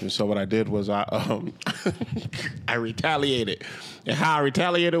 And so what I did was I I retaliated. And how I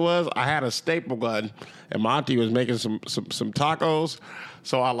retaliated was I had a staple gun, and my auntie was making some tacos.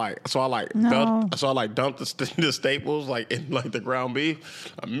 So I dumped the staples like in like the ground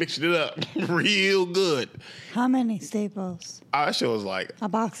beef. I mixed it up real good. how many staples? That shit was like, A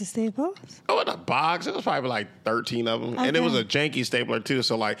box of staples? oh, in a box. It was probably like 13 of them. And it was a janky stapler too.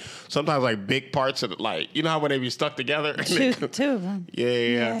 So like sometimes like big parts of it, like, you know how when they be stuck together? Two of them.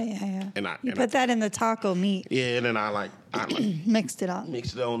 Yeah. And You put that in the taco meat. Yeah, and then I like Mixed it up.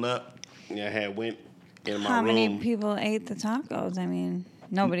 mixed it on up. Yeah, I had went in my How room. many people ate the tacos? I mean,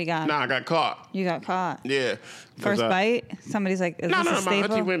 nobody got. Nah, I got caught. You got caught. Yeah. First bite, somebody's like, "Is No, this a my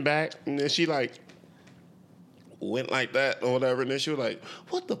staple?" auntie went back, and then she like went like that or whatever, and then she was like,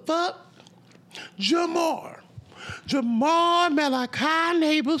 "What the fuck, Jamar Malachi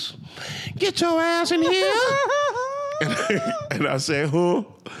Neighbors, get your ass in here." and I said, "Who?"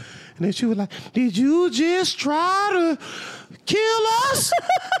 And then she was like, "Did you just try to kill us?"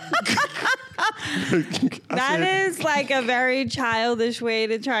 That is like a very childish way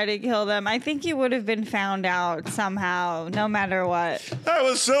to try to kill them. I think you would have been found out somehow, no matter what. That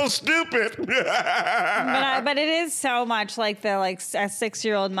was so stupid. But it is so much like a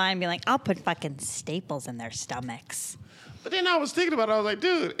 6-year-old mind being like, "I'll put fucking staples in their stomachs." But then I was thinking about it. I was like,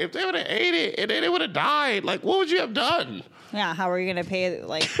 dude, if they would have ate it and then they would have died, like, what would you have done? Yeah, how are you gonna pay?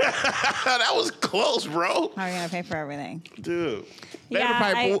 Like, That was close, bro. how are you gonna pay for everything? Dude.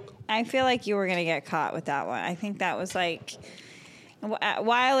 Yeah, I feel like you were gonna get caught with that one. I think that was like,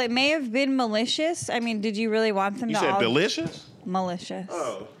 while it may have been malicious. I mean, did you really want them You to said all delicious? malicious?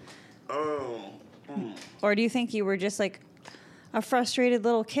 Oh. Or do you think you were just like a frustrated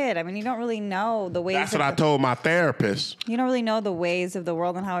little kid? I mean, you don't really know the ways. That's what I told my therapist. You don't really know the ways of the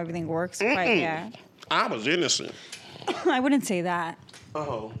world and how everything works quite yet. I was innocent. I wouldn't say that.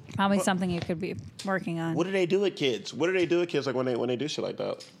 Oh. Probably something you could be working on. What do they do with kids? What do they do with kids like when they do shit like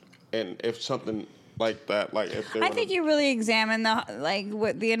that? And if something like that, like if they I think you really examine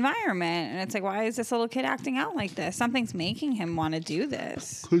the environment, and it's like, why is this little kid acting out like this? Something's making him want to do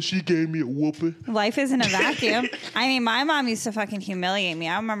this. Cause she gave me a whooping. Life isn't a vacuum. I mean, my mom used to fucking humiliate me.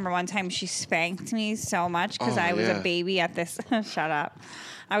 I remember one time she spanked me so much because I was a baby at this. Shut up.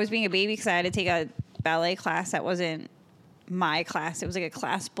 I was being a baby because I had to take a ballet class that wasn't my class. It was like a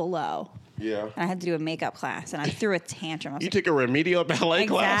class below. Yeah. And I had to do a makeup class, and I threw a tantrum. I was You like, took a remedial ballet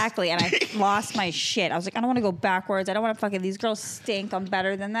class? exactly, and I lost my shit. I was like, I don't want to go backwards. I don't want to fucking, these girls stink. I'm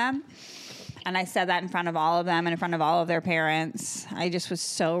better than them. And I said that in front of all of them and in front of all of their parents. I just was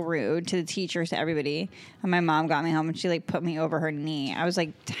so rude to the teachers, to everybody. And my mom got me home, and she like put me over her knee. I was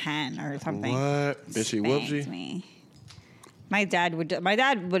like 10 or something. What? Did she whoop you? Spanked me. My dad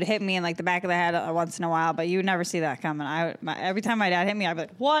would hit me in like the back of the head once in a while, but you would never see that coming. Every time my dad hit me, I'd be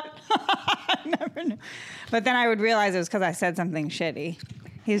like, "What?" I never knew. But then I would realize it was because I said something shitty.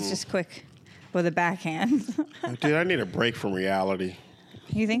 He's just quick with a backhand. Dude, I need a break from reality.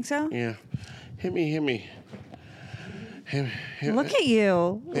 You think so? Yeah. Hit me. Look at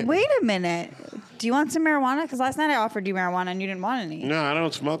you. Wait a minute. Do you want some marijuana? Because last night I offered you marijuana and you didn't want any. No, I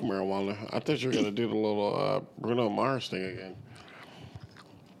don't smoke marijuana. I thought you were going to do the little Bruno Mars thing again.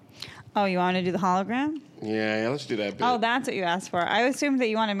 Oh, you want to do the hologram? Yeah, let's do that bit. Oh, that's what you asked for. I assumed that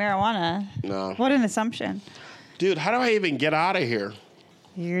you wanted marijuana. No. What an assumption. Dude, how do I even get out of here?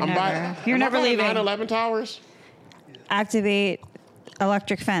 You're never by leaving. 9/11 towers? Activate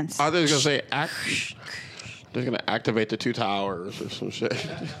electric fence. I was going to say, they're going to activate the 2 towers or some shit.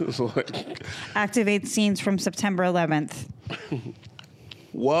 It's like, Activate scenes from September 11th.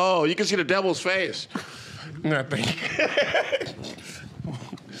 whoa, you can see the devil's face. Nothing.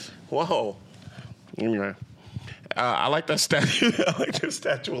 Whoa. Anyway, I like that statue. I like the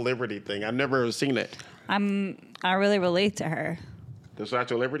Statue of Liberty thing. I've never seen it. I really relate to her. The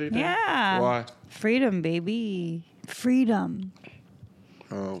Statue of Liberty thing? Yeah. Why? Freedom, baby. Freedom.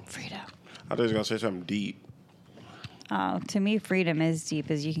 Oh, Freedom. I thought you was going to say something deep. Oh, to me, freedom is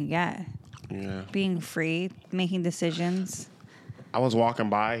deep as you can get. Yeah. Being free, making decisions. I was walking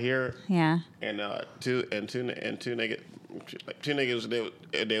by here, Yeah. and two niggas,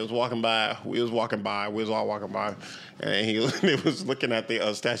 they was walking by. We was walking by. We was all walking by, and they was looking at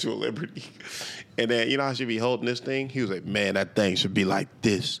the Statue of Liberty. And then you know how she be holding this thing? He was like, "Man, that thing should be like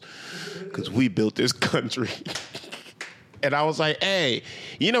this, because we built this country." And I was like, "Hey,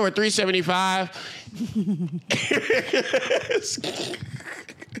 you know we're 375."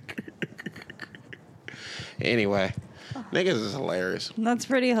 Anyway, niggas is hilarious. That's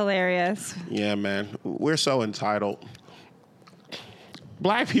pretty hilarious. Yeah, man. We're so entitled.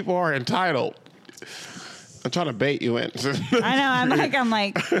 Black people are entitled. I'm trying to bait you in. I know. I'm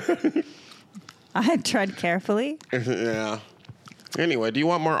like, I tread carefully. Yeah. Anyway, do you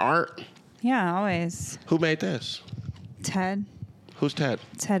want more art? Yeah, always. Who made this? Ted. Who's Ted?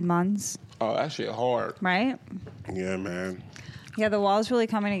 Ted Munns, Oh, that shit hard. right? Yeah, man. Yeah, the wall's really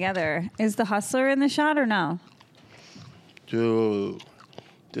coming together. Is the Hustler in the shot or no? Dude,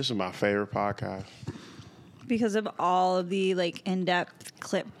 this is my favorite podcast. Because of all of the like in-depth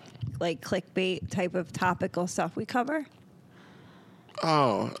clickbait type of topical stuff we cover.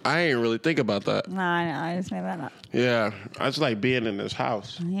 Oh, I ain't really think about that. No, I know. I just made that up. Yeah, I just like being in this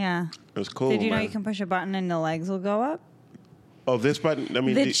house. Yeah. It was cool, Did you know man. you can push a button and the legs will go up? Oh, this button? I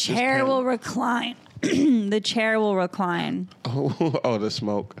mean, The this chair pen? will recline. The chair will recline. Oh, the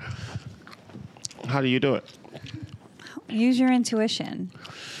smoke. How do you do it? Use your intuition.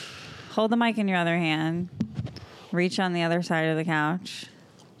 Hold the mic in your other hand. Reach on the other side of the couch.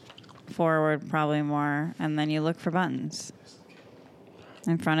 Forward, probably more. And then you look for buttons.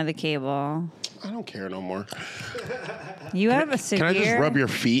 In front of the cable. I don't care no more. You have a severe... Can I just rub your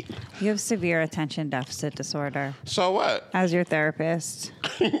feet? You have severe attention deficit disorder. So what? As your therapist.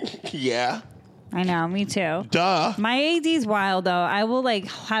 Yeah. I know, me too. Duh. My AD's wild though. I will like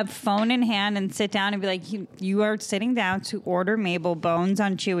have phone in hand and sit down and be like, you are sitting down to order Mabel bones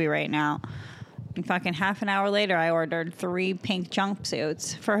on Chewy right now. And fucking half an hour later, I ordered 3 pink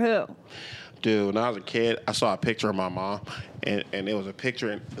jumpsuits. For who? Dude, when I was a kid, I saw a picture of my mom, and it was a picture.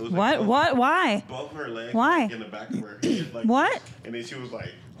 And it was What? Like What? Why? both her legs Why? like, in the back of her head. Like, What? And then she was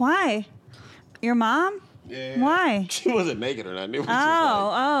like, Why? Your mom? yeah. Why? She wasn't naked or nothing. It was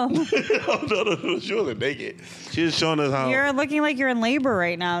Oh. just like, no. She wasn't naked. She was showing us how. You're looking like you're in labor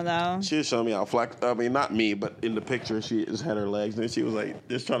right now, though. She was showing me how flex. I mean, not me, but in the picture, she just had her legs, and she was like,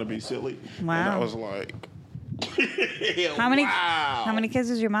 just trying to be silly. Wow. And I was like, How many? Wow. How many kids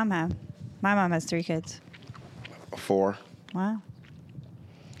does your mom have? My mom has 3 kids. 4. Wow.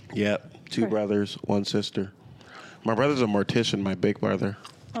 Yep. 2 brothers, 1 sister. My brother's a mortician. My big brother.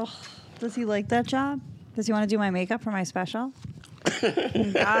 Oh, does he like that job? Does he want to do my makeup for my special?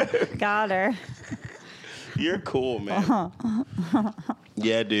 got her. You're cool, man.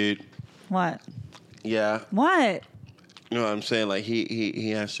 Yeah, dude. What? Yeah. What? You know what I'm saying? Like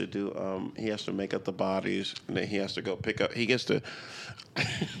he has to do he has to make up the bodies, and then he has to go pick up. He gets to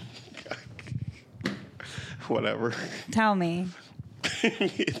whatever. Tell me.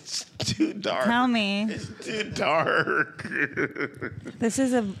 It's too dark. Tell me. It's too dark. This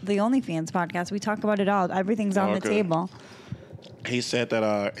is the OnlyFans podcast. We talk about it all. Everything's on the Okay. table. He said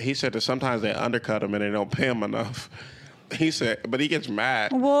that sometimes they undercut him and they don't pay him enough. He said, but he gets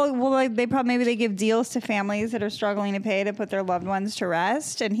mad. Well, like maybe they give deals to families that are struggling to pay to put their loved ones to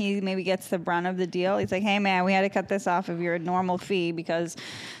rest, and he maybe gets the brunt of the deal. He's like, "Hey, man, we had to cut this off of your normal fee because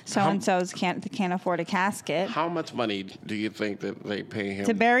so and so's can't afford a casket." How much money do you think that they pay him?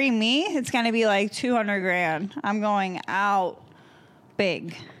 To bury me, it's gonna be like $200,000. I'm going out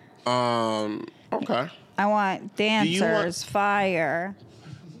big. Okay. I want dancers, fire.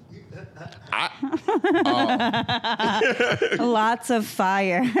 Lots of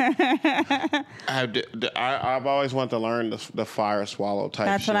fire. I've always wanted to learn the fire swallow type.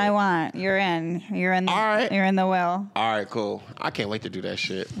 That's shit. what I want. You're in. You're in. All right. You're in the will. All right, cool. I can't wait to do that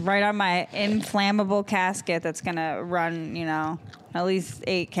shit. Right on my inflammable casket that's gonna run, at least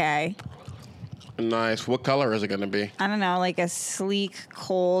 $8K. Nice. What color is it going to be? I don't know, like a sleek,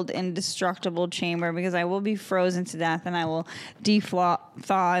 cold, indestructible chamber because I will be frozen to death and I will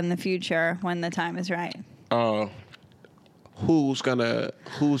thaw in the future when the time is right. Who's gonna do it?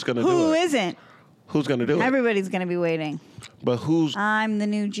 Who isn't? Who's gonna do it? Everybody's gonna be waiting. But who's? I'm the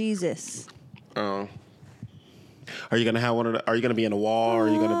new Jesus. Are you gonna have one of the? Are you gonna be in a wall? Or are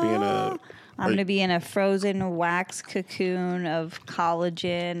you gonna be in a? I'm going to be in a frozen wax cocoon of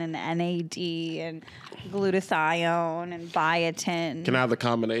collagen and NAD and glutathione and biotin. Can I have the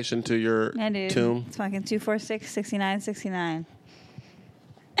combination to your tomb? It's fucking 246 6969.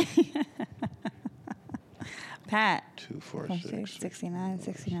 Pat. 246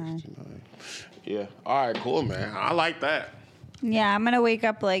 6969. Yeah. All right. Cool, man. I like that. Yeah, I'm going to wake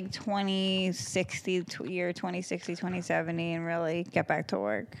up like 2060, year 2060, 2070 and really get back to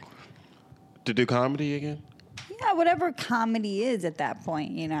work. To do comedy again? Yeah, whatever comedy is at that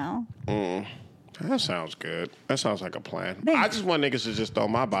point, you know? That sounds good. That sounds like a plan. Thanks. I just want niggas to just throw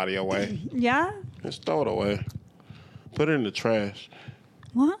my body away. Yeah? Just throw it away. Put it in the trash.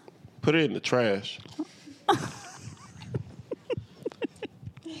 What? Put it in the trash.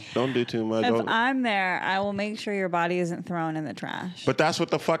 Don't do too much. If I'm there, I will make sure your body isn't thrown in the trash. But that's what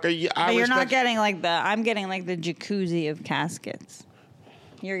the fuck are you? But you're not getting like I'm getting like the jacuzzi of caskets.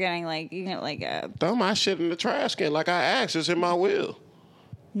 You're getting like, you get like a... Throw my shit in the trash can like I asked. It's in my will.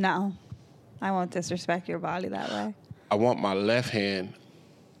 No. I won't disrespect your body that way. I want my left hand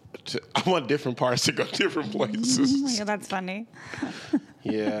I want different parts to go different places. Yeah, that's funny.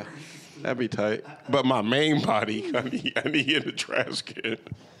 Yeah. That'd be tight. But my main body, I need in the trash can.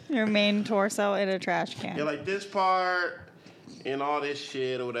 Your main torso in a trash can. Yeah, like this part and all this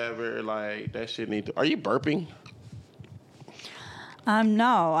shit or whatever, like that shit need to... Are you burping?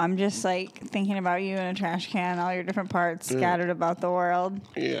 No, I'm just like thinking about you in a trash can, all your different parts scattered about the world.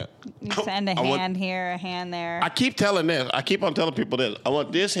 Yeah. You send a hand here, a hand there. I keep telling this. I keep on telling people this. I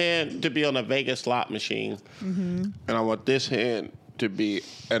want this hand to be on a Vegas slot machine. Mm-hmm. And I want this hand to be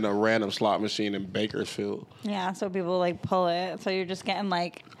in a random slot machine in Bakersfield. Yeah, so people like pull it. So you're just getting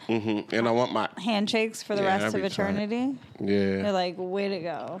like And I want my... handshakes for the rest of eternity. Yeah. You're like, way to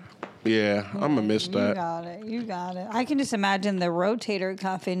go. Yeah, I'm going to miss that. You got it. I can just imagine the rotator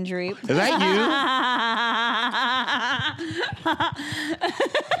cuff injury. Is that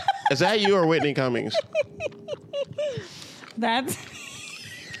you? Is that you or Whitney Cummings? That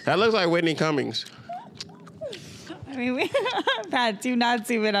looks like Whitney Cummings. I mean, Pat, do not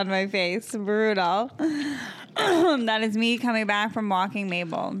zoom in on my face. Brutal. That is me coming back from walking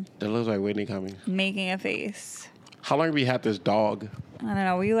Mabel. That looks like Whitney Cummings. Making a face. How long have you had this dog? I don't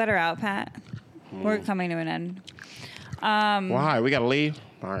know. Will you let her out, Pat? We're coming to an end. Why? We got to leave?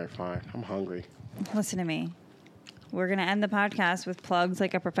 All right, fine. I'm hungry. Listen to me. We're going to end the podcast with plugs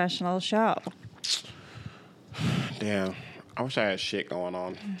like a professional show. Damn. I wish I had shit going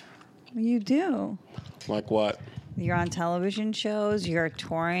on. You do. Like what? You're on television shows. You're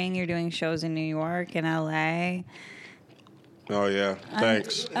touring. You're doing shows in New York and L.A. Oh, yeah.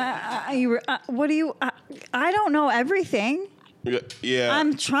 Thanks. What do you... I don't know everything. Yeah.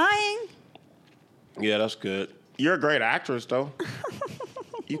 I'm trying. Yeah, that's good. You're a great actress, though.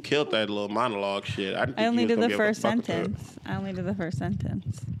 You killed that little monologue shit. I only did the first sentence.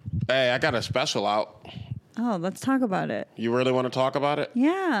 Hey, I got a special out. Oh, let's talk about it. You really want to talk about it?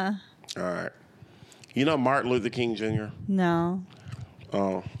 Yeah. All right. You know Martin Luther King Jr.? No.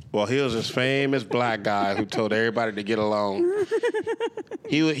 Oh. Well, he was this famous black guy who told everybody to get along.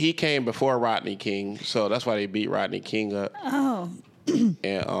 He came before Rodney King, so that's why they beat Rodney King up. Oh.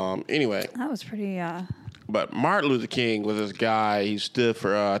 And anyway. That was pretty... But Martin Luther King was this guy. He stood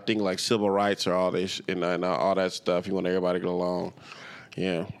for, I think, like civil rights or all this and all that stuff. He wanted everybody to get along.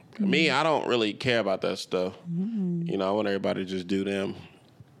 Yeah. Mm-hmm. Me, I don't really care about that stuff. Mm-hmm. You know, I want everybody to just do them.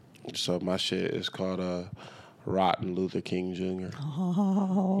 So my shit is called Rotten Luther King Jr.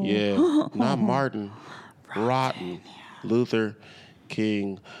 Oh. Yeah. Not Martin. Rotten Luther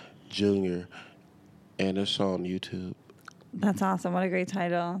King Jr. And it's on YouTube. That's awesome. What a great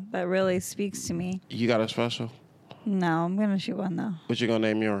title. That really speaks to me. You got a special? No, I'm going to shoot one, though. What you going to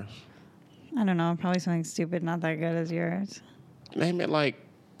name yours? I don't know. Probably something stupid, not that good as yours. Name it like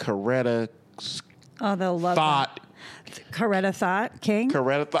Coretta Oh, they'll love Thought. That. Coretta Thought King?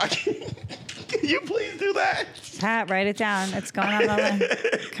 Coretta Thought King. Can you please do that? Pat, write it down. It's going on the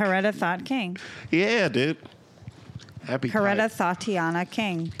list. Coretta Thought King. Yeah, dude. Happy Coretta Thoughttiana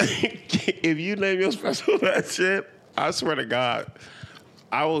King. If you name your special that shit, I swear to God,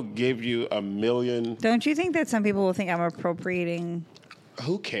 I will give you $1 million. Don't you think that some people will think I'm appropriating?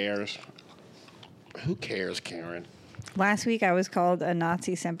 Who cares? Who cares, Karen? Last week I was called a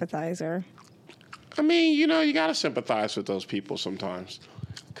Nazi sympathizer. I mean, you got to sympathize with those people sometimes.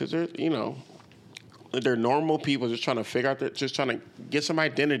 Because they're normal people just trying to figure out, just trying to get some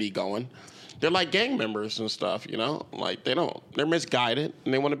identity going. They're like gang members and stuff, Like, they're misguided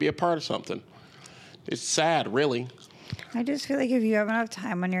and they want to be a part of something. It's sad, really. I just feel like if you have enough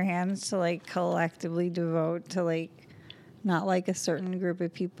time on your hands to, like, collectively devote to, like, not like a certain group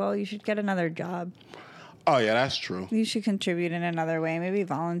of people, you should get another job. Oh, yeah, that's true. You should contribute in another way. Maybe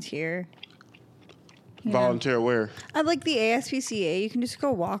volunteer. Volunteer where? At, like, the ASPCA, you can just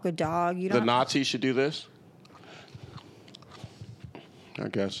go walk a dog. The Nazis should do this? I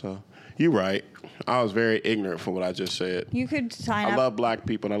guess so. You're right. I was very ignorant for what I just said. You could sign up. I love black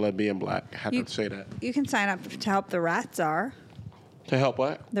people and I love being black. I have to say that. You can sign up to help the Rat Czar. To help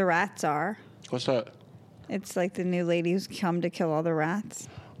what? The Rat Czar. What's that? It's like the new lady who's come to kill all the rats.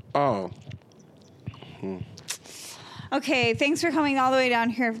 Oh. Okay, thanks for coming all the way down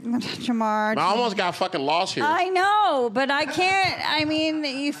here, Jamar. I almost got fucking lost here. I know, but I can't. I mean,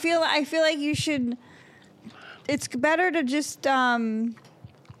 I feel like you should. It's better to just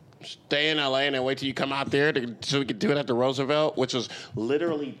stay in LA and then wait till you come out there so we can do it at the Roosevelt, which is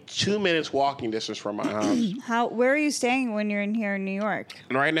literally 2 minutes walking distance from my house. Where are you staying when you're in here in New York?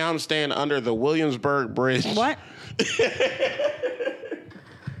 And right now I'm staying under the Williamsburg Bridge. What?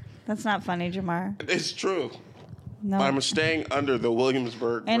 That's not funny, Jamar. It's true. No. I'm staying under the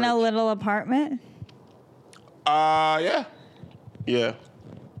Williamsburg Bridge. In a little apartment? Yeah. Yeah.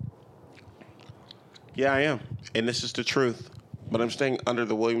 Yeah, I am. And this is the truth. But I'm staying under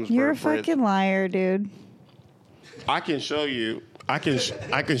the Williamsburg You're a Bridge. fucking liar, dude. I can show you. I can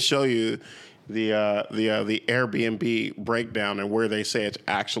show you the Airbnb breakdown and where they say it's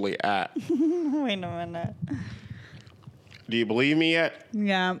actually at. Wait a minute. Do you believe me yet?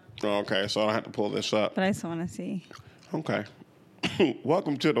 Yeah, Oh, okay, so I don't have to pull this up. but I still want to see. Okay.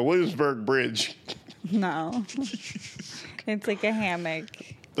 Welcome to the Williamsburg Bridge. No. It's like a hammock.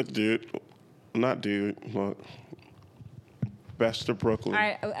 Look, dude. Not dude. Look. Best of Brooklyn. All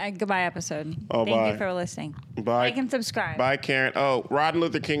right, goodbye episode. Oh, Thank bye. you for listening. Bye. Like and subscribe. Bye, Karen. Oh, Martin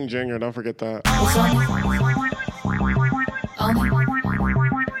Luther King Jr., don't forget that.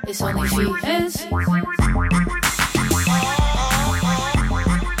 It's only she is.